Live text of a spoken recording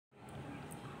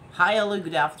Hi, hello,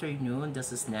 good afternoon.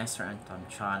 This is Nestor Anton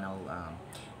channel,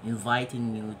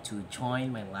 inviting you to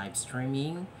join my live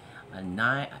streaming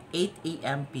at 8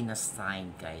 a.m. Pinas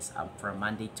time, guys. From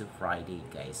Monday to Friday,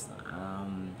 guys.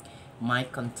 My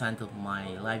content of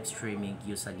my live streaming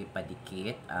usually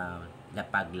padikit,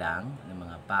 lapag lang ng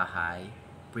mga bahay,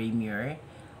 premiere,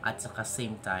 at saka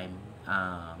same time,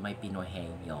 may Pinoy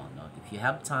Henyo. No? If you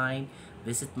have time,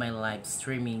 visit my live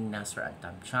streaming Nestor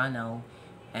Anton channel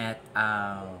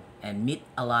and meet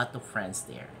a lot of friends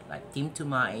there. Like Team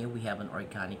Tumae, we have an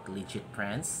organic legit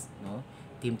friends, no?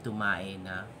 Team Tumae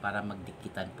na para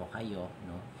magdikitan po kayo,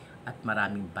 no? At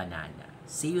maraming banana.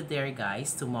 See you there,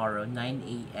 guys, tomorrow 9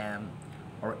 a.m.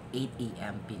 or 8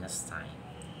 a.m. Pinas time.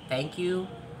 Thank you.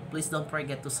 Please don't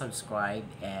forget to subscribe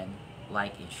and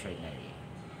like and share na rin.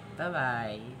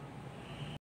 Bye-bye.